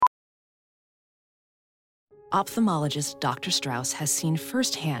Ophthalmologist Dr. Strauss has seen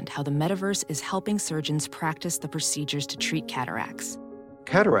firsthand how the metaverse is helping surgeons practice the procedures to treat cataracts.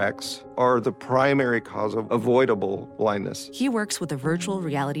 Cataracts are the primary cause of avoidable blindness. He works with a virtual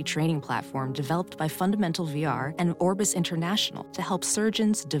reality training platform developed by Fundamental VR and Orbis International to help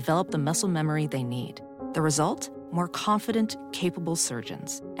surgeons develop the muscle memory they need. The result? More confident, capable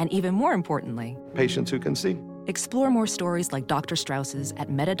surgeons. And even more importantly, Patients who can see. explore more stories like Dr. Strauss's at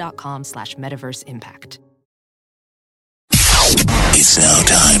meta.com/metaverseimpact. It's now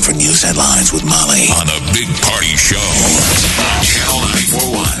time for news headlines with Molly on the Big Party Show on Channel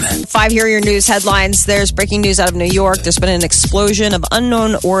 941. 5, here are your news headlines. There's breaking news out of New York. There's been an explosion of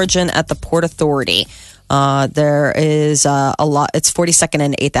unknown origin at the Port Authority. There is a lot. It's 42nd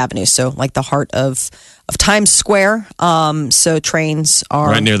and 8th Avenue, so like the heart of Times Square. So trains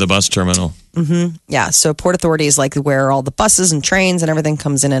are right near the bus terminal. Mm-hmm. Yeah. So Port Authority is like where all the buses and trains and everything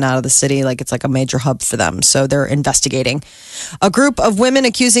comes in and out of the city. Like it's like a major hub for them. So they're investigating. A group of women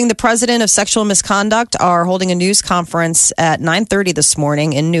accusing the president of sexual misconduct are holding a news conference at 9:30 this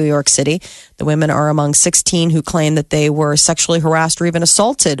morning in New York City. The women are among 16 who claim that they were sexually harassed or even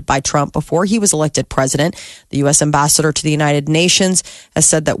assaulted by Trump before he was elected president. The U.S. ambassador to the United Nations has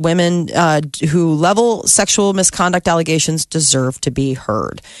said that women who level sexual misconduct allegations deserve to be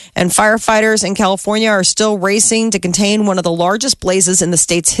heard. And firefighters in California are still racing to contain one of the largest blazes in the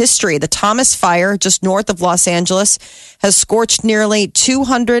state's history. The Thomas Fire, just north of Los Angeles, has scorched nearly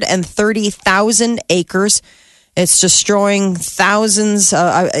 230,000 acres. It's destroying thousands,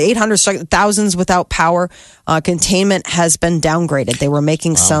 800,000 without power. Containment has been downgraded. They were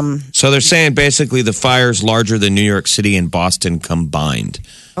making some. So they're saying basically the fire's larger than New York City and Boston combined.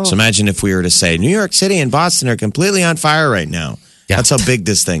 So imagine if we were to say New York City and Boston are completely on fire right now. Yeah. That's how big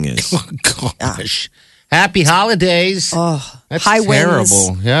this thing is. Oh, gosh. Happy holidays. Oh, that's high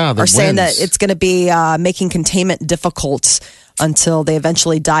terrible. Winds Yeah, are saying that it's going to be making containment difficult until they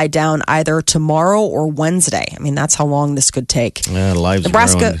eventually die down either tomorrow or Wednesday. I mean, that's how long this could take. Yeah, lives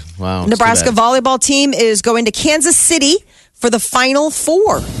Nebraska, ruined. Wow, Nebraska volleyball team is going to Kansas City for the Final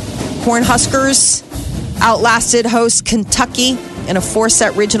Four. Cornhuskers outlasted host Kentucky in a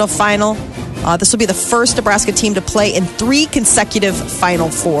 4-set regional final. This will be the first Nebraska team to play in 3 consecutive Final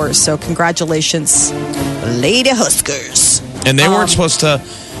Fours. So congratulations, Lady Huskers. And they weren't supposed to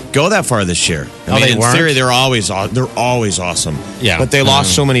go that far this year. I mean, they in weren't? theory, they're always awesome. Yeah. But they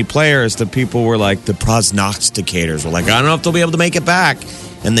lost so many players that people were like, the prognosticators were like, I don't know if they'll be able to make it back.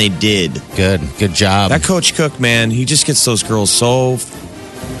 And they did. Good job. That Coach Cook, man, he just gets those girls so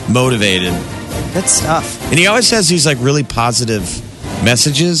motivated. Good stuff. And he always has these like really positive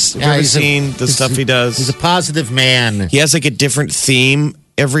messages. Have you ever seen the stuff he does? He's a positive man. He has like a different theme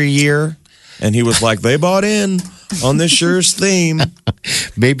every year. And he was like, they bought in on this year's theme.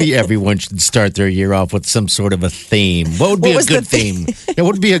 Maybe everyone should start their year off with some sort of a theme. What would be a good theme?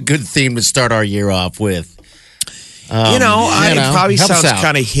 What would be a good theme to start our year off with? It probably help us sounds out.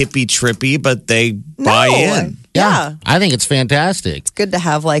 kind of hippie trippy, but they buy in. Yeah. I think it's fantastic. It's good to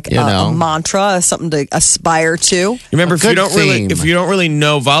have like a mantra, something to aspire to. Remember, if you theme. don't really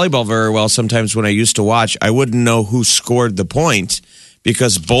know volleyball very well, sometimes when I used to watch, I wouldn't know who scored the point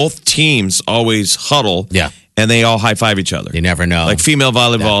because both teams always huddle. Yeah. And they all high five each other. You never know. Like female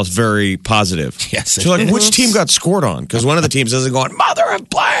volleyball is very positive. Yes, So like, which team got scored on? Because one of the teams isn't going, mother of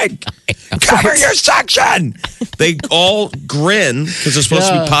blank, cover your section. They all grin because they're supposed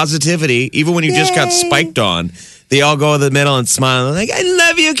to be positivity. Even when you just got spiked on, they all go to the middle and smile. And like, I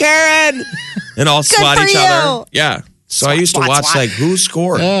love you, Karen. And all swat each other. Yeah. So I used to watch like, who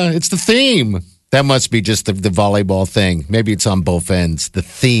scored? It's the theme. That must be just the volleyball thing. Maybe it's on both ends. The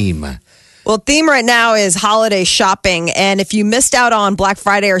theme. Well, theme right now is holiday shopping. And if you missed out on Black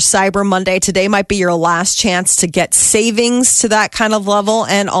Friday or Cyber Monday, today might be your last chance to get savings to that kind of level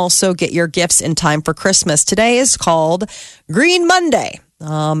and also get your gifts in time for Christmas. Today is called Green Monday.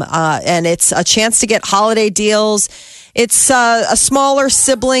 And it's a chance to get holiday deals. It's a smaller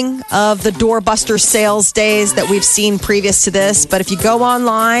sibling of the doorbuster sales days that we've seen previous to this. But if you go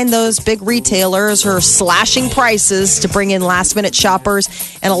online, those big retailers are slashing prices to bring in last-minute shoppers.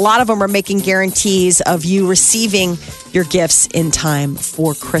 And a lot of them are making guarantees of you receiving your gifts in time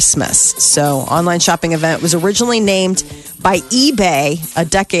for Christmas. So online shopping event was originally named by eBay a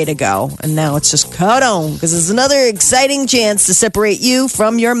decade ago. And now it's just caught on because it's another exciting chance to separate you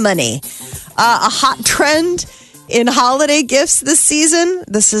from your money. A hot trend in holiday gifts this season.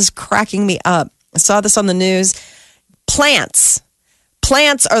 This is cracking me up. I saw this on the news. Plants.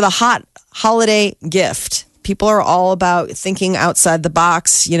 Plants are the hot holiday gift. People are all about thinking outside the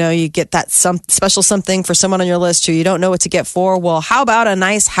box. You know, you get that some special something for someone on your list who you don't know what to get for. Well, how about a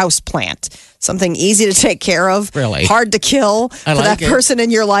nice house plant? Something easy to take care of, Really? hard to kill for like that it. person in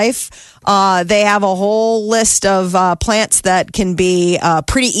your life. They have a whole list of plants that can be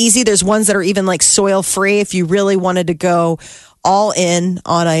pretty easy. There's ones that are even like soil free. If you really wanted to go all in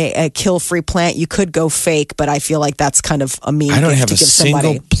on a kill-free plant, you could go fake, but I feel like that's kind of a mean I don't gift have to a give single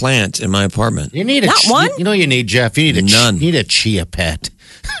somebody. plant in my apartment. You need Not one? You know, you need Jeff. You need None. You need a chia pet.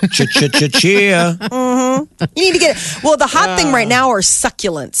 Chia. You need to get well. The hot thing right now are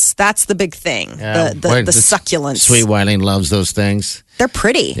succulents. That's the big thing. Yeah, the boy, succulents. Sweet Wileen loves those things. They're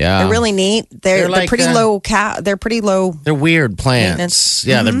pretty. Yeah. They're really neat. They're like, pretty low. They're pretty low. They're weird plants. Maintenance.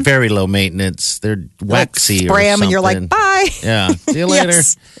 Yeah, they're very low maintenance. They're waxy. Like spray or them and you're like, something. bye. Yeah. See you later.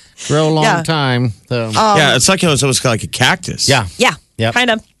 Yes. Grow a long Yeah. time. So. Yeah, it's like almost like a cactus. yeah. Yeah. Yep. Kind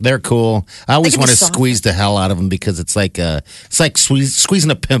of. They're cool. I always can want be to soft. squeeze the hell out of them because it's like squeezing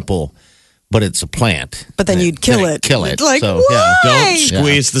a pimple, but it's a plant. But then you'd kill it. Kill it. Like, so, why? Don't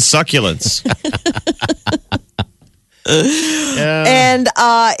squeeze the succulents. And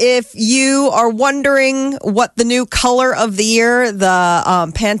if you are wondering what the new color of the year,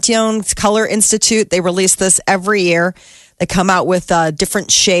 the Pantone Color Institute, they release this every year. They come out with a different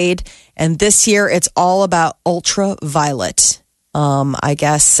shade. And this year, it's all about ultraviolet. I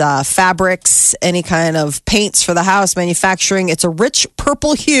guess fabrics, any kind of paints for the house, manufacturing. It's a rich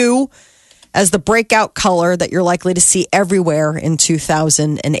purple hue as the breakout color that you're likely to see everywhere in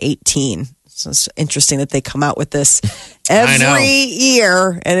 2018. So it's interesting that they come out with this every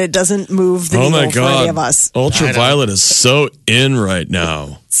year and it doesn't move the needle for any of us. Ultraviolet is so in right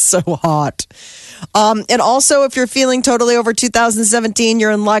now. So hot. And also, if you're feeling totally over 2017, you're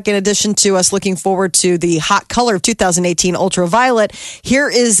in luck. In addition to us looking forward to the hot color of 2018, ultraviolet, here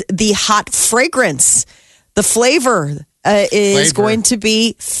is the hot fragrance. The flavor is going to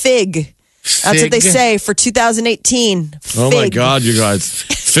be fig. That's what they Fig? say for 2018. Oh my Fig. God, you guys.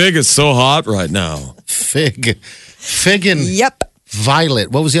 Fig is so hot right now. Fig and Yep. violet.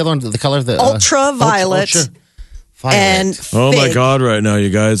 What was the other one? The color? The Ultraviolet. ultraviolet. And Oh my fig. God, right now,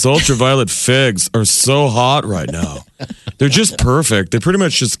 you guys. Ultraviolet figs are so hot right now. They're just perfect. They pretty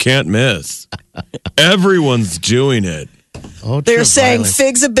much just can't miss. Everyone's doing it. They're saying Ultraviolet.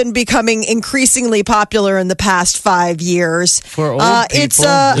 figs have been becoming increasingly popular in the past 5 years. For old It's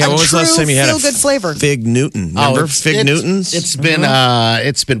people? a, Yeah, a when was the true last time you had a feel-good flavor. Fig Newton? Remember Fig Newtons? It's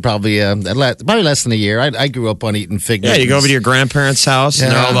been probably less than a year. I grew up on eating fig. Yeah, you go over to Newtons. your grandparents' house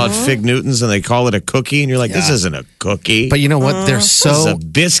and they're all Yeah. about Fig Newtons and they call it a cookie. And you're like, this isn't a cookie. But you know what? They're this is so a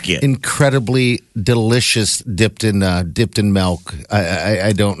biscuit. incredibly delicious, dipped in milk.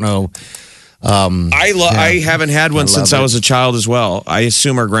 I don't know. I haven't had one since love I it. was a child as well. I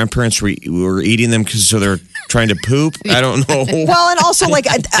assume our grandparents were eating them so they're trying to poop. I don't know. Well, and also like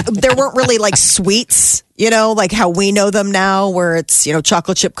there weren't really like sweets, you know, like how we know them now, where it's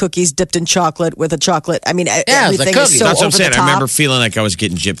chocolate chip cookies dipped in chocolate with a chocolate. I mean, it's a everything cookie. is so That's what I'm over saying. the I top. remember feeling like I was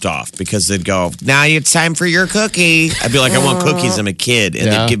getting gypped off because they'd go, now it's time for your cookie. I'd be like, I want cookies. I'm a kid. And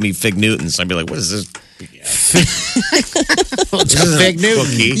Yeah. they'd give me Fig Newtons. I'd be like, what is this? It's a fig Newton.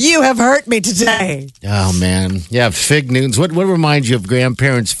 Cookie. You have hurt me today. Oh man, yeah, fig Newtons. What reminds you of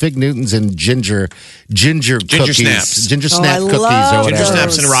grandparents? Fig Newtons and ginger cookies, snaps. ginger Oh, snap I cookies, love or Ginger whatever.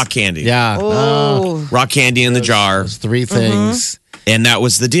 snaps and rock candy. Yeah, Oh, Rock candy in the jar. those three things. And that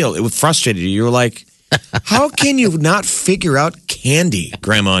was the deal. It frustrated you. You were like, how can you not figure out candy,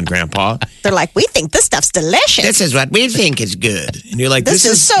 Grandma and Grandpa? they're like, we think this stuff's delicious. This is what we think is good. And you're like, This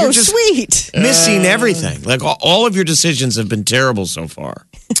is so you're just sweet. missing everything. Like all of your decisions have been terrible so far.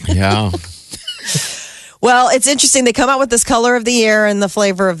 Yeah, Well, it's interesting. They come out with this color of the year and the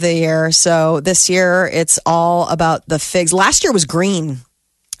flavor of the year. So this year, it's all about the figs. Last year was green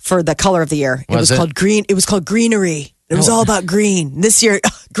for the color of the year. It was it? called green. It was called greenery. It was all about green. This year,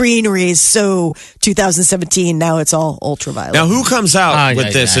 greenery is so 2017. Now it's all ultraviolet. Now, who comes out with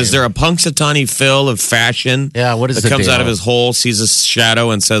yeah, this? yeah. Is there a Punxsutawney Phil of fashion? Yeah, what is that the comes deal? out of his hole, sees a shadow,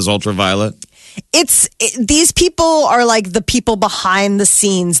 and says ultraviolet? These people are like the people behind the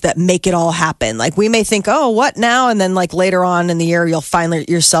scenes that make it all happen. Like we may think, oh, what now? And then like later on in the year, you'll find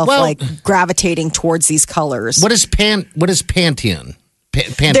yourself Well- like gravitating towards these colors. What is Pantene?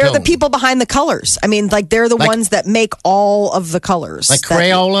 Pantone. They're the people behind the colors. I mean, like they're the ones that make all of the colors. like That-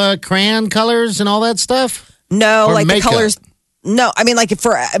 Crayola crayon colors and all that stuff. No, Or like makeup. the colors. No, I mean, like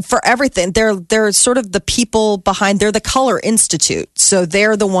for everything, they're sort of the people behind. They're the Color Institute, so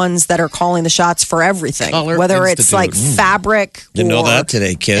they're the ones that are calling the shots for everything. Color Whether it's Institute. like fabric, You know or- that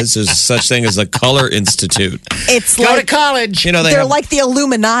today, kids. There's such thing as the Color Institute. It's Go to like college. You know they they're have, like the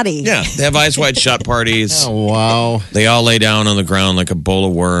Illuminati. yeah, they have eyes wide shut parties. Oh, wow. They all lay down on the ground like a bowl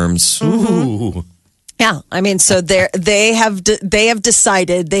of worms. Ooh. Yeah, I mean, so they have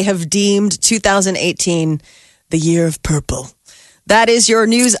decided, they have deemed 2018 the year of purple. That is your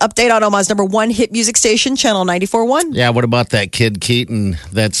news update on Omaha's number one hit music station, Channel 94.1. Yeah, what about that kid Keaton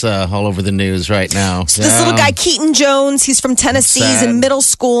that's all over the news right now? This little guy, Keaton Jones, he's from Tennessee. He's in middle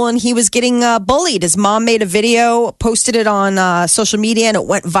school, and he was getting bullied. His mom made a video, posted it on social media, and it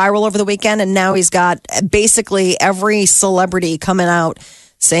went viral over the weekend. And now he's got basically every celebrity coming out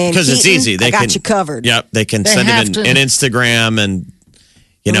saying, Because it's easy. I got you covered. Yep, they can They send have him to. an Instagram and,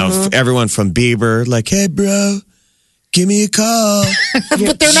 you know, everyone from Bieber, like, hey, bro, give me a call.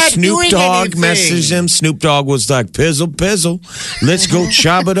 But they're not Snoop doing Dogg anything. messaged him. Snoop Dogg was like, pizzle, let's go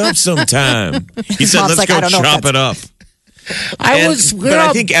chop it up sometime. He said, Mom's let's like, I go don't know if chop it up. But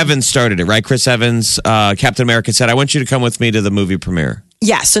I think Evans started it, right? Chris Evans, Captain America said, I want you to come with me to the movie premiere.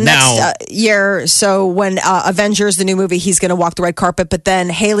 Yeah, so Now- next year, so when Avengers, the new movie, he's going to walk the red carpet. But then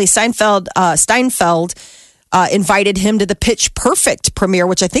Haley Steinfeld invited him to the Pitch Perfect premiere,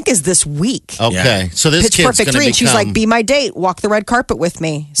 which I think is this week. Okay, so this Pitch kid's Perfect going to 3. And she's like, become- be my date, walk the red carpet with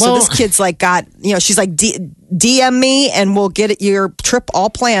me. So Well- this kid's like she's like, DM me and we'll get your trip all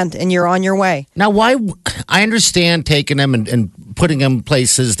planned and you're on your way. Now, why? I understand taking him and putting him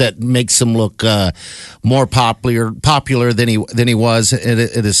places that makes him look more popular than he was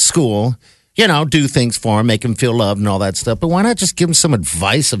at his school. You know, do things for him, make him feel loved and all that stuff. But why not just give him some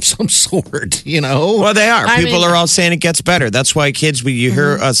advice of some sort? You know? Well, they are. I People mean- are all saying it gets better. That's why kids, when you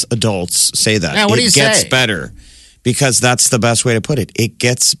hear us adults say that, Yeah, what do it you gets say? better. Because that's the best way to put it. It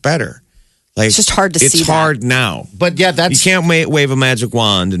gets better. Like, It's just hard to see It's that. hard now. But yeah, You that's can't wave a magic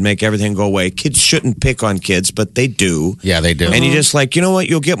wand and make everything go away. Kids shouldn't pick on kids, but they do. yeah, they do. And you just like, you know what?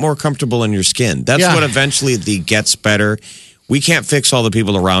 You'll get more comfortable in your skin. That's Yeah. what eventually the gets better. We can't fix all the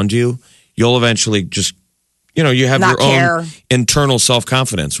people around you. You'll eventually just, you know, you have Not your care. own internal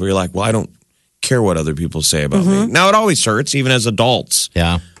self-confidence where you're like, well, I don't care what other people say about me. Now, it always hurts, even as adults.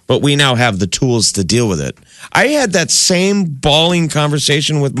 yeah. But we now have the tools to deal with it. I had that same bawling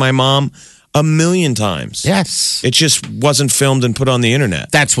conversation with my mom a million times. Yes. It just wasn't filmed and put on the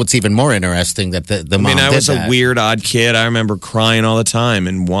internet. That's what's even more interesting that the I mom mean, I did was a that. weird, odd kid. I remember crying all the time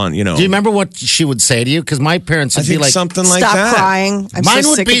and you know. Do you remember what she would say to you? Because my parents I would be think like, something like Stop that. crying. I'm Mine so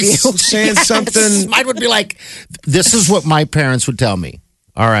would sick be of you. Saying something. Mine would be like, this is what my parents would tell me.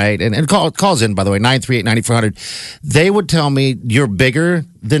 All right. And calls in, by the way, 938-9400. They would tell me, you're bigger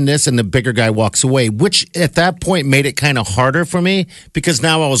than this, and the bigger guy walks away, which at that point made it kind of harder for me because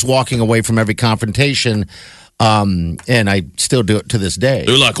now I was walking away from every confrontation. And I still do it to this day.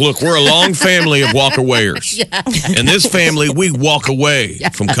 They're like, look, we're a long family of walkawayers. In this family, we walk away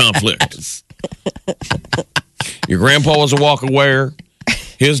from conflict. Your grandpa was a walkawayer.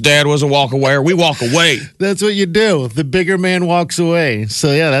 His dad was a walkawayer. We walk away. That's what you do. The bigger man walks away.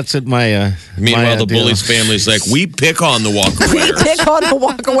 So, yeah, that's what my. Meanwhile, the deal. bully's family's like, we pick on the walkawayers. Pick on the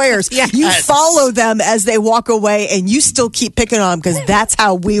walkawayers. You follow them as they walk away, and you still keep picking on them because that's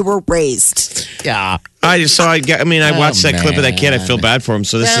how we were raised. Yeah. I watched that clip of that kid. I feel man. bad for him.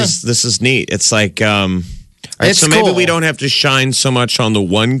 So this is neat. It's like, all right, It's so maybe cool. we don't have to shine so much on the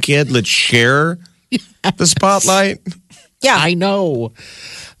one kid. Let's share the spotlight. Yeah. I know.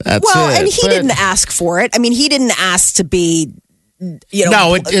 That's Well, it. and he But- didn't ask for it. I mean, he didn't ask to be,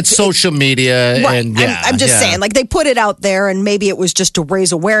 No, it's social media. Right. And yeah, I'm just yeah. saying, like, they put it out there and maybe it was just to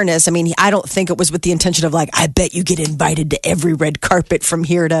raise awareness. I mean, I don't think it was with the intention of, like, I bet you get invited to every red carpet from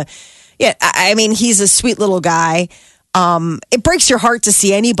here to. Yeah, I mean, he's a sweet little guy. It breaks your heart to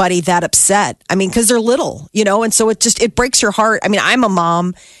see anybody that upset. I mean, because they're little, and so it breaks your heart. I mean, I'm a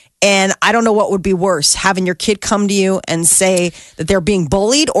mom. And I don't know what would be worse, having your kid come to you and say that they're being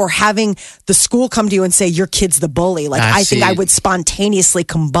bullied or having the school come to you and say your kid's the bully. Like, I think see. I would spontaneously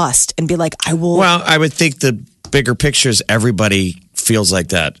combust and be like, I will. Well, I would think the bigger picture is everybody feels like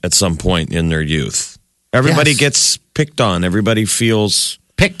that at some point in their youth. Everybody Yes. gets picked on. Everybody feels,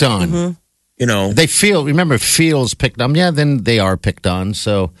 Picked on. They feels picked on. Yeah, then they are picked on.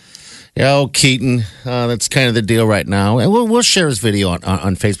 So, yeah, Keaton, that's kind of the deal right now. And we'll share his video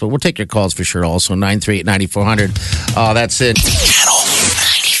on Facebook. We'll take your calls for sure also, 938-9400. That's it. Channel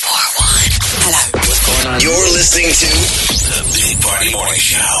 94.1. Hello. You're listening to the Big Party Morning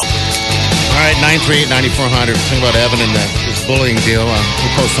Show. All right, 938-9400. Think about Evan and this bullying deal.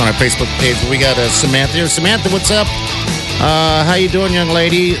 We'll post on our Facebook page. We got Samantha here. Samantha, what's up? How you doing, young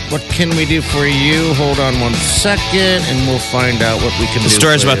lady? What can we do for you? Hold on one second, and we'll find out what we can do. The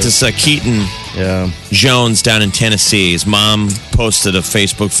story's for about you. this Keaton Jones down in Tennessee. His mom posted a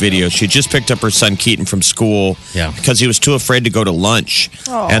Facebook video. She just picked up her son Keaton from school because he was too afraid to go to lunch.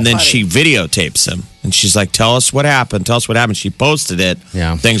 And then she videotapes him. And she's like, tell us what happened. Tell us what happened. She posted it.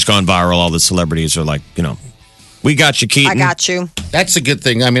 Yeah. Things gone viral. All the celebrities are like, we got you, Keaton. I got you. That's a good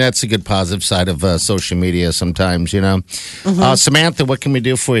thing. I mean, that's a good positive side of social media sometimes, Samantha, what can we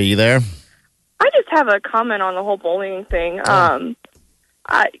do for you? You there? I just have a comment on the whole bullying thing. I'm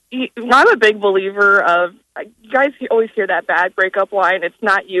a big believer of, you guys always hear that bad breakup line, it's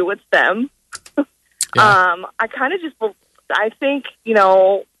not you, it's them. I kind of just, I think,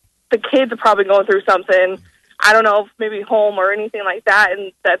 the kids are probably going through something, I don't know, maybe home or anything like that,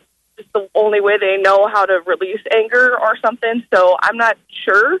 and that's just the only way they know how to release anger or something. So I'm not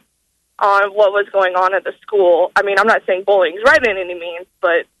sure on what was going on at the school. I mean, I'm not saying bullying's right in any means,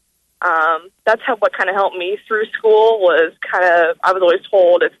 but that's what kind of helped me through school was I was always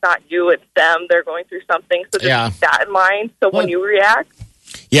told it's not you, it's them. They're going through something. So just keep that in mind. So when you react.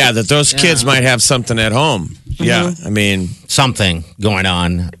 Yeah, that those kids might have something at home. Yeah, I mean, something going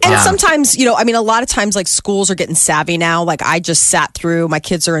on. And sometimes, a lot of times, like, schools are getting savvy now. Like, I just sat through, my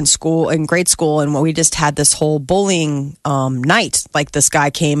kids are in grade school, and we just had this whole bullying night. Like, this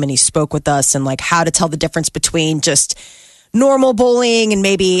guy came and he spoke with us and, like, how to tell the difference between just normal bullying and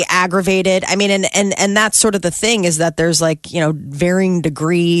maybe aggravated. I mean, and that's sort of the thing is that there's like, varying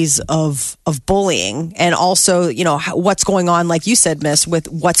degrees of bullying and also, what's going on, like you said, Miss, with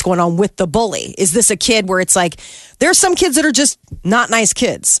what's going on with the bully. Is this a kid where it's like, there's some kids that are just not nice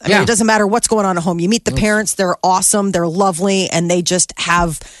kids. I mean, it doesn't matter what's going on at home. You meet the parents, they're awesome, they're lovely, and they just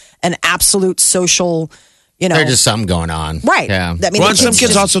have an absolute social, There's just something going on. Right. Yeah. I mean, some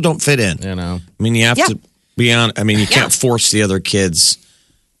kids also don't fit in. I mean, you have to be on. I mean, you can't force the other kids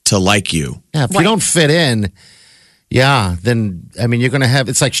to like you. Yeah, if you don't fit in, then I mean, you're going to have.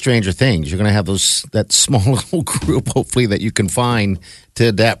 It's like Stranger Things. You're going to have that small little group, hopefully, that you can find to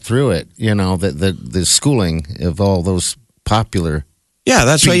adapt through it. The schooling of all those popular. Yeah,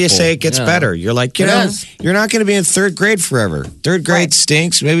 that's why you people. say it gets better. You're like, you're not going to be in third grade forever. Third grade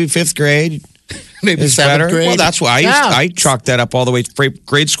stinks. Maybe fifth grade. Maybe is seventh better. grade. Well, that's why I chalked that up all the way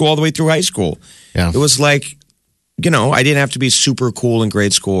grade school all the way through high school. Yeah. It was like, I didn't have to be super cool in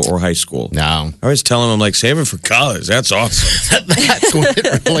grade school or high school. No. I was telling them, like, save it for college. That's awesome. That's what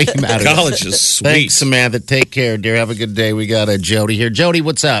it really matters. College is sweet. Thanks, Samantha. Take care, dear. Have a good day. We got Jody here. Jody,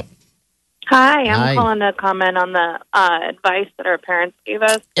 what's up? Hi, I'm calling to comment on the advice that our parents gave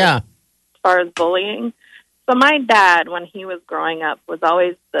us as far as bullying. So my dad, when he was growing up, was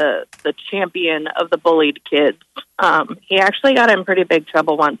always the champion of the bullied kids. He actually got in pretty big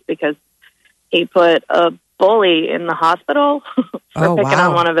trouble once because he put a bully in the hospital for picking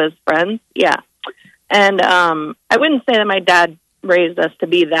on one of his friends. Yeah. And I wouldn't say that my dad raised us to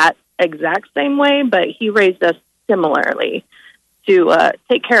be that exact same way, but he raised us similarly to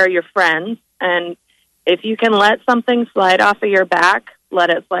take care of your friends. And if you can let something slide off of your back, let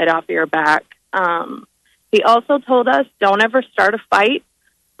it slide off of your back. He also told us, don't ever start a fight,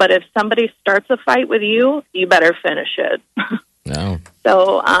 but if somebody starts a fight with you, you better finish it. No.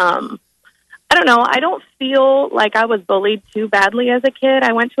 So, I don't know. I don't feel like I was bullied too badly as a kid.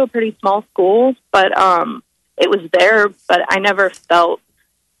 I went to a pretty small school, but it was there, but I never felt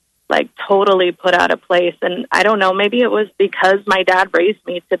like totally put out of place. And I don't know, maybe it was because my dad raised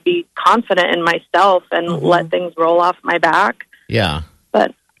me to be confident in myself and let things roll off my back. Yeah.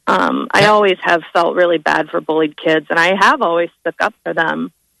 But I always have felt really bad for bullied kids, and I have always stuck up for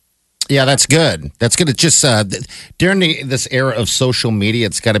them. Yeah, that's good. That's good. It's just during this era of social media,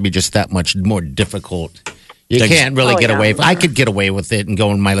 it's got to be just that much more difficult. You can't really get away. I could get away with it and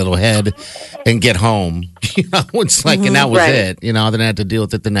go in my little head and get home. It's like, and that was it. Then I had to deal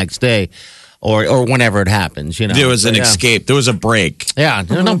with it the next day or whenever it happens. There was an escape. There was a break. Yeah,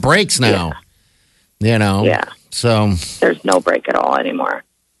 there are no breaks now. Yeah. So there's no break at all anymore.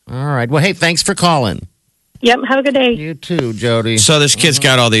 All right. Well, hey, thanks for calling. Yep. Have a good day. You too, Jody. So this kid's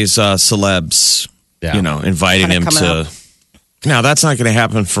got all these celebs, inviting him to. Now that's not going to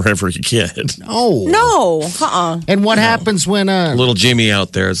happen for every kid. No. And what happens when little Jimmy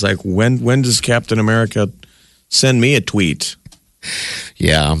out there is like, when does Captain America send me a tweet?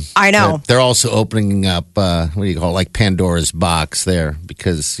 Yeah, I know. They're also opening up what do you call it, like Pandora's box there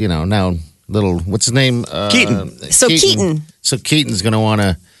because now little what's his name Keaton. Keaton. So Keaton's going to want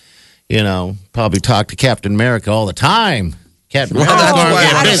to probably talk to Captain America all the time. Can't. Well, that's gonna why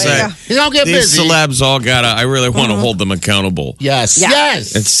get I busy. say He's gonna get these busy. celebs all gotta. I really want to hold them accountable. Yes. Yeah.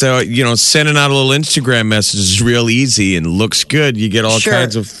 Yes. And so, sending out a little Instagram message is real easy and looks good. You get all Sure.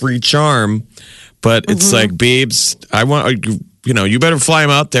 kinds of free charm. But it's like, Babes, I want, you better fly him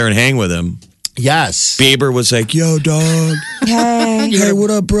out there and hang with him. Yes. Bieber was like, yo, dog. Hey. Hey,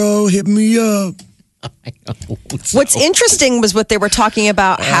 what up, bro? Hit me up. What's interesting was what they were talking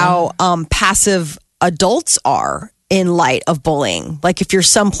about how passive adults are in light of bullying. Like if you're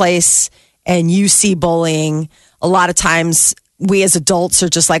someplace and you see bullying, a lot of times we as adults are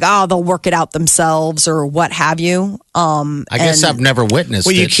just like, oh, they'll work it out themselves or what have you. I guess I've never witnessed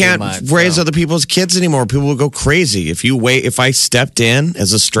Well, you it too can't much, raise so. other people's kids anymore. People will go crazy. If I stepped in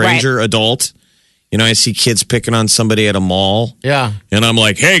as a stranger adult, I see kids picking on somebody at a mall. Yeah. And I'm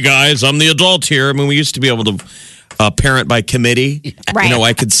like, hey, guys, I'm the adult here. I mean, we used to be able to parent by committee. Right.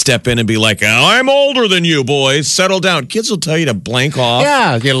 I could step in and be like, I'm older than you, boys. Settle down. Kids will tell you to blank off.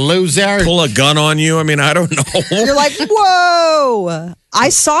 Yeah, you loser. Pull a gun on you. I mean, I don't know. You're like, whoa. I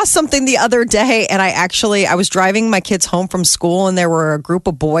saw something the other day and I was driving my kids home from school and there were a group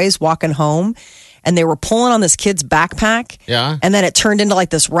of boys walking home and they were pulling on this kid's backpack. Yeah. And then it turned into like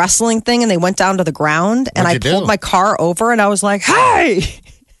this wrestling thing and they went down to the ground and I What'd you pulled do? my car over and I was like, hey.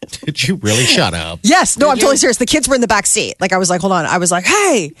 Did you really shut up? Yes. No, I'm totally serious. The kids were in the back seat. Like I was like, hold on. I was like,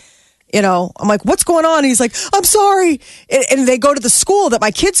 hey. I'm like, what's going on? And he's like, I'm sorry. And they go to the school that my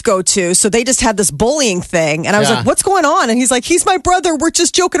kids go to. So they just had this bullying thing. And I was Yeah. like, what's going on? And he's like, he's my brother. We're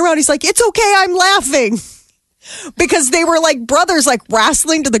just joking around. He's like, it's okay. I'm laughing. Because they were like brothers, like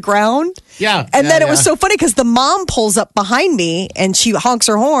wrestling to the ground. Yeah. And then it was yeah. so funny because the mom pulls up behind me and she honks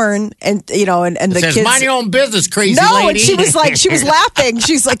her horn and, and the Says, kids. mind your own business, crazy No, lady. and she was laughing.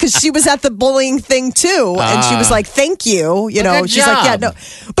 She's like, because she was at the bullying thing too, and she was like, "Thank you," Good She's like, "Yeah, job. no,"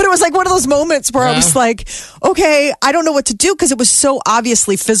 but it was like one of those moments where I Yeah. was like, "Okay, I don't know what to do," because it was so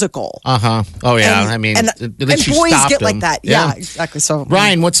obviously physical. Uh-huh. Oh, yeah. And- I mean, and, at and least you boys stopped get him. like that. Yeah, exactly. So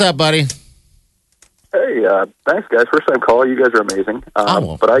Ryan, what's up, buddy? Hey, thanks, guys. First time call. You guys are amazing.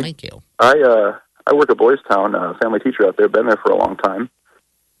 Thank you. I work at Boys Town, family teacher out there. Been there for a long time.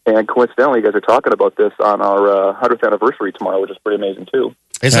 And coincidentally, you guys are talking about this on our 100th anniversary tomorrow, which is pretty amazing, too.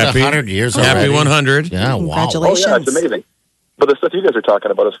 Is Happy- it 100 years Happy already? 100. Yeah, wow. Congratulations. Oh, yeah, it's amazing. But the stuff you guys are talking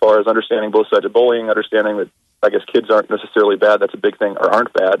about as far as understanding both sides of bullying, understanding that, I guess, kids aren't necessarily bad. That's a big thing, or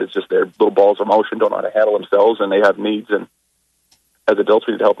aren't bad. It's just they're little balls of emotion, don't know how to handle themselves, and they have needs. And as adults,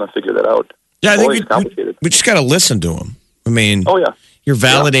 we need to help them figure that out. Yeah, I think Bullying's complicated. we just got to listen to them. I mean, Oh, yeah. you're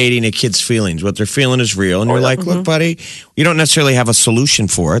validating a kid's feelings. What they're feeling is real. And you're yeah. like, look, buddy, you don't necessarily have a solution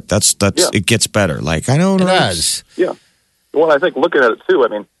for it. That's Yeah. it gets better. Like, I don't It know. does. Yeah. Well, I think looking at it, too, I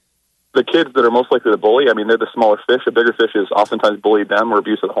mean, the kids that are most likely to bully, I mean, they're the smaller fish. A bigger fish is oftentimes bullied them or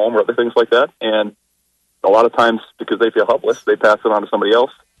abuse at home or other things like that. And a lot of times, because they feel helpless, they pass it on to somebody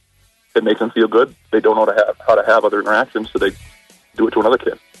else. It makes them feel good. They don't know how to have other interactions, so they do it to another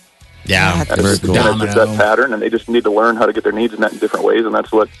kid. Yeah. Yeah, And Very it's, cool. and it's just that pattern, and they just need to learn how to get their needs met in different ways, and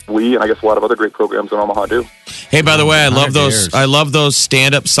that's what we, and I guess a lot of other great programs in Omaha do. Hey, by the way, I 100 love those. years. I love those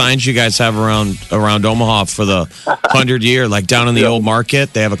stand-up signs you guys have around Omaha for the 100 year. Like down in the old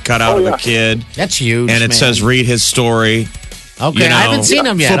market, they have a cutout of a kid, That's huge, and it man. says "Read his story." Okay, I haven't seen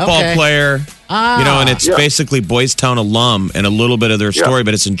them yet. Football Okay. player. And it's Yeah. basically Boys Town alum and a little bit of their story,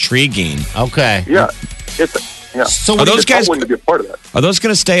 but it's intriguing. Okay. Yeah. Yeah. So Are what do you- those guys? willing to be a part of that. Are those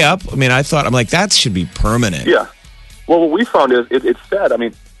going to stay up? I mean, I'm like, that should be permanent. Yeah. Well, what we found is it's sad. I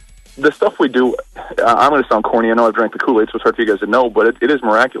mean, the stuff we do, I'm going to sound corny. I know I've drank the Kool-Aid, so it's hard for you guys to know, but it is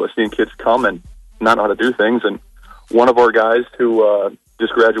miraculous seeing kids come and not know how to do things. And one of our guys who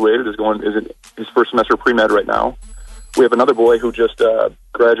just graduated is in his first semester of pre-med right now. We have another boy who just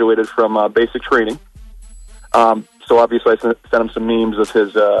graduated from basic training. So obviously I sent him some memes of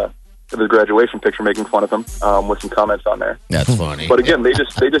his graduation picture, making fun of him with some comments on there. That's funny. But again, they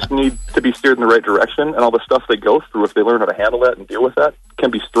just need to be steered in the right direction, and all the stuff they go through, if they learn how to handle that and deal with that,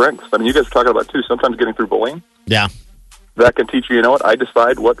 can be strengths. I mean, you guys are talking about too. Sometimes getting through bullying, Yeah. that can teach you. You know what? I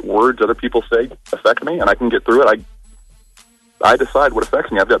decide what words other people say affect me, and I can get through it. I decide what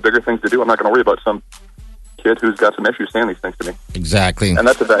affects me. I've got bigger things to do. I'm not going to worry about some kid who's got some issues saying these things to me, Exactly. and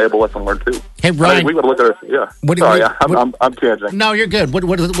that's a valuable lesson learned too. Hey, I Ryan. mean, we got to look at it. Yeah. What do- Sorry, what- I'm tangenting. No, you're good.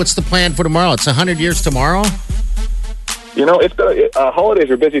 What's the plan for tomorrow? It's 100 years tomorrow? You know, it's been holidays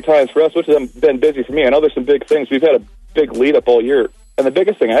are busy times for us, which have been busy for me. I know there's some big things. We've had a big lead up all year, and the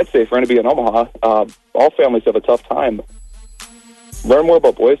biggest thing I'd say for anybody in Omaha, all families have a tough time. Learn more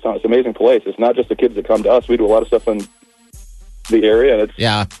about Boys Town. It's an amazing place. It's not just the kids that come to us. We do a lot of stuff in the area, and it's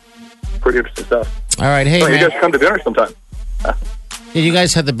Yeah. pretty interesting stuff. All right. Hey, So you man. guys come to dinner sometime. Yeah, you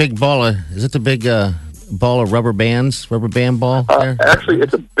guys had the big ball. Is it the big ball of rubber band ball? There? Actually,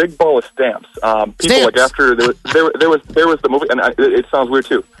 it's a big ball of stamps. People Stamps. like after there was the movie, and it sounds weird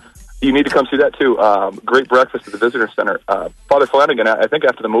too. You need to come see that too. Great breakfast at the visitor center. Father Flanagan, I think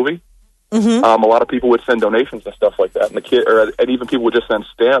after the movie, a lot of people would send donations and stuff like that, and even people would just send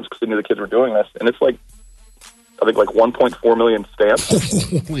stamps because they knew the kids were doing this, and it's like. I think like 1.4 million stamps.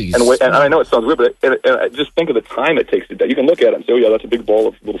 and I know it sounds weird, but and just think of the time it takes to do that. You can look at it and say, oh, yeah, that's a big ball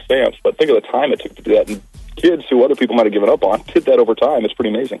of little stamps. But think of the time it took to do that. And kids who other people might have given up on did that over time. It's pretty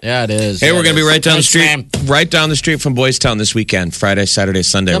amazing. Yeah, it is. Hey, we're going to be right down the street, man. right down the street from Boys Town this weekend, Friday, Saturday,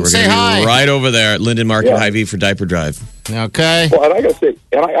 Sunday. Come We're say going to be hi. right over there at Linden Market Hy-Vee for Diaper Drive. Okay. Well, and I got to say,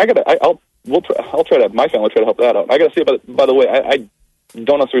 and I'll try to have my family try to help that out. I got to say, by the way, I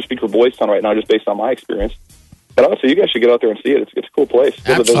don't necessarily speak for Boys Town right now, just based on my experience. But honestly, you guys should get out there and see it. It's a cool place.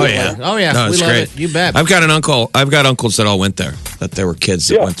 Absolutely. Oh yeah, No, it's we love great. it. You bet. I've got uncles that all went there. That there were kids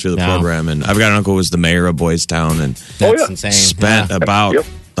that went through the program, and I've got an uncle who was the mayor of Boys Town, and That's insane. spent about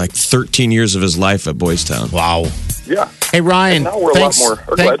like 13 years of his life at Boys Town. Wow. Yeah. Hey Ryan, And now we're thanks, a lot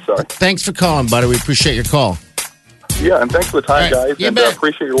more. Go ahead, sorry. Thanks for calling, buddy. We appreciate your call. Yeah, and thanks for the time, All right. guys. You And bet.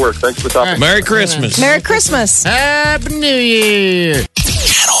 appreciate your work. Thanks for the topic. Merry Christmas. Merry Christmas. Happy New Year.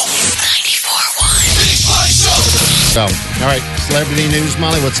 Channel 94.1. So, all right, celebrity news,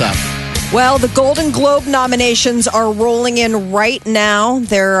 Molly. What's up? Well, the Golden Globe nominations are rolling in right now.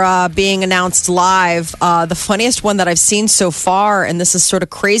 They're being announced live. The funniest one that I've seen so far, and this is sort of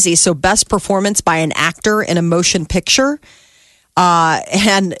crazy. So, best performance by an actor in a motion picture.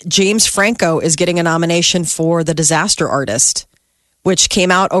 And James Franco is getting a nomination for The Disaster Artist, which came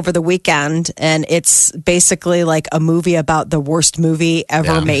out over the weekend. And it's basically like a movie about the worst movie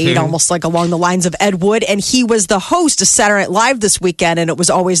ever made, almost like along the lines of Ed Wood. And he was the host of Saturday Night Live this weekend. And it was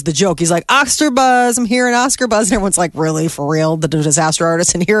always the joke. He's like, Oscar buzz, I'm here in Oscar buzz. And everyone's like, really, for real? The Disaster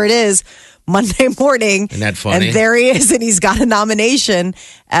Artist? And here it is. Monday morning. Isn't that funny? And there he is, and he's got a nomination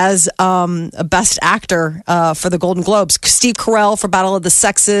as a Best Actor for the Golden Globes. Steve Carell for Battle of the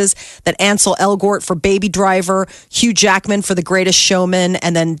Sexes, then Ansel Elgort for Baby Driver, Hugh Jackman for The Greatest Showman,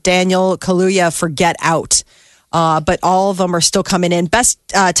 and then Daniel Kaluuya for Get Out. But all of them are still coming in. Best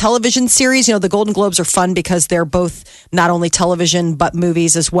television series, the Golden Globes are fun because they're both not only television, but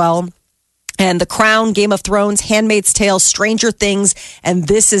movies as well. And The Crown, Game of Thrones, Handmaid's Tale, Stranger Things, and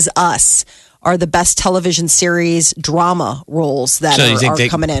This Is Us are the best television series drama roles that are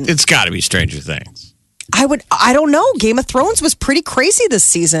coming in. It's got to be Stranger Things. I don't know. Game of Thrones was pretty crazy this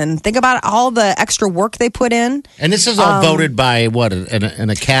season. Think about all the extra work they put in. And this is all voted by what, an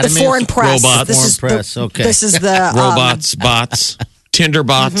academy? The foreign press. Robots. This is the Robots, bots, Tinder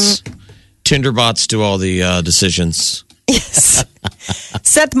bots. Tinder bots do all the decisions. Yes.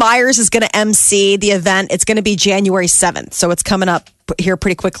 Seth Meyers is going to MC the event. It's going to be January 7th. So it's coming up here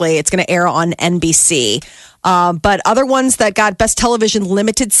pretty quickly. It's going to air on NBC. But other ones that got Best Television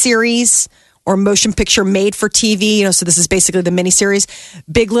Limited Series or Motion Picture Made for TV, so this is basically the miniseries.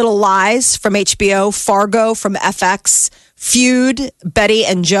 Big Little Lies from HBO, Fargo from FX, Feud, Betty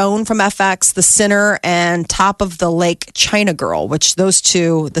and Joan from FX, The Sinner, and Top of the Lake, China Girl, which those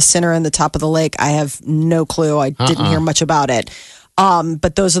two, The Sinner and The Top of the Lake, I have no clue. I didn't hear much about it.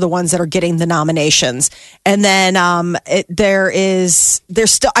 But those are the ones that are getting the nominations. And then I'm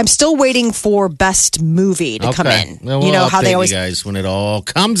still waiting for Best Movie to come in. Well, you know how they always, you guys when it all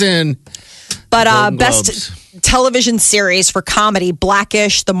comes in. but Best Television Series for comedy: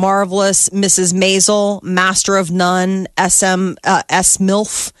 Blackish, The Marvelous, Mrs. Maisel, Master of None, S.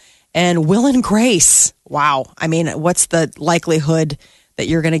 MILF, and Will and Grace. Wow. I mean, what's the likelihood that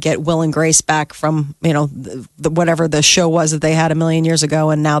you're going to get Will and Grace back from, whatever the show was that they had a million years ago,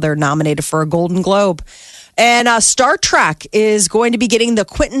 and now they're nominated for a Golden Globe. And Star Trek is going to be getting the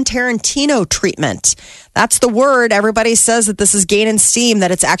Quentin Tarantino treatment. That's the word. Everybody says that this is gaining steam,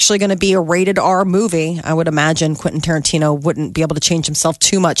 that it's actually going to be a rated R movie. I would imagine Quentin Tarantino wouldn't be able to change himself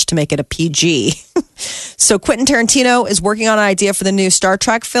too much to make it a PG. So Quentin Tarantino is working on an idea for the new Star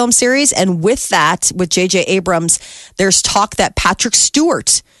Trek film series. And with that, with J.J. Abrams, there's talk that Patrick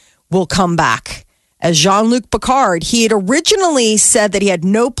Stewart will come back as Jean-Luc Picard. He had originally said that he had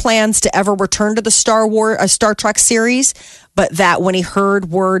no plans to ever return to the Star Trek series, but that when he heard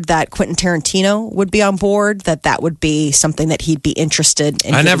word that Quentin Tarantino would be on board, that would be something that he'd be interested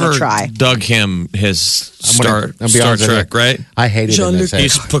in giving a try. Dug him his Star honest Trek, right? I hated it.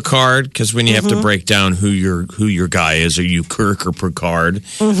 He's Picard, because when you have to break down who your guy is, are you Kirk or Picard?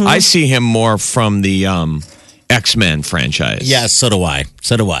 I see him more from the X-Men franchise. Yes, so do I.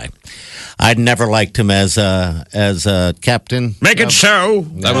 I'd never liked him as a captain. Make it so.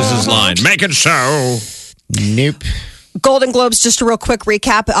 That was his line. Make it so. Nope. Golden Globes, just a real quick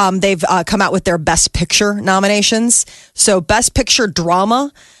recap. They've come out with their Best Picture nominations. So Best Picture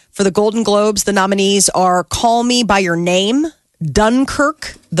Drama for the Golden Globes, the nominees are Call Me By Your Name,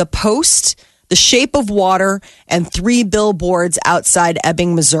 Dunkirk, The Post, The Shape of Water, and 3 Billboards Outside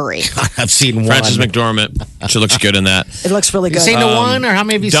Ebbing, Missouri. I've seen one. Frances McDormand. She looks good in that. It looks really good. You seen the one, or how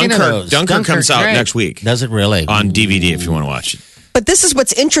many have you seen of those? Dunkirk comes out next week. Does it really? On DVD if you want to watch it. But this is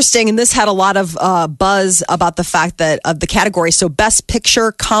what's interesting, and this had a lot of buzz about the fact that of the category. So Best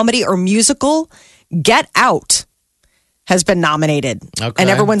Picture, Comedy, or Musical, Get Out has been nominated. Okay. And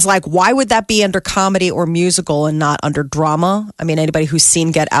everyone's like, why would that be under comedy or musical and not under drama? I mean, anybody who's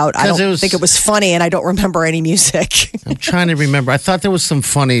seen Get Out, I don't think it was funny, and I don't remember any music. I'm trying to remember. I thought there was some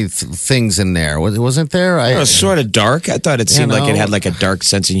funny things in there. Wasn't there? It was sort of dark. I thought it seemed like it had like a dark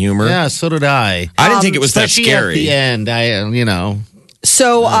sense of humor. Yeah, so did I. I didn't think it was that scary. At the end,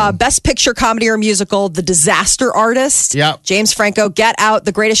 So, Best Picture, Comedy, or Musical, The Disaster Artist, James Franco, Get Out,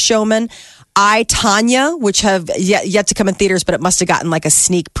 The Greatest Showman, I, Tanya, which have yet to come in theaters, but it must have gotten like a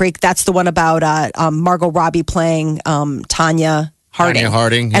sneak peek. That's the one about Margot Robbie playing Tanya Harding. Tanya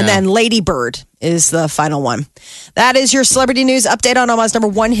Harding, And then Lady Bird is the final one. That is your celebrity news update on Omaha's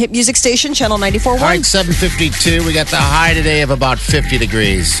 #1 hit music station, Channel 94.1. All right, 7:52. We got the high today of about 50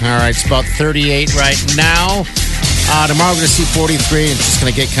 degrees. All right, it's about 38 right now. Tomorrow we're going to see 43, and it's just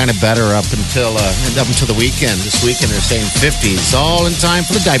going to get kind of better up until the weekend. This weekend they're saying 50s. All in time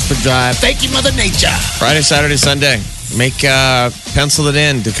for the diaper drive. Thank you, Mother Nature. Friday, Saturday, Sunday. Pencil it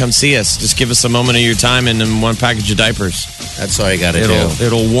in to come see us. Just give us a moment of your time and then one package of diapers. That's all you got to do.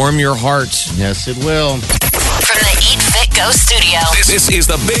 It'll warm your heart. Yes, it will. From the Eat Fit Go studio. This is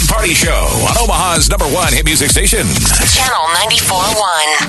the Big Party Show on Omaha's #1 hit music station. Channel 94.1.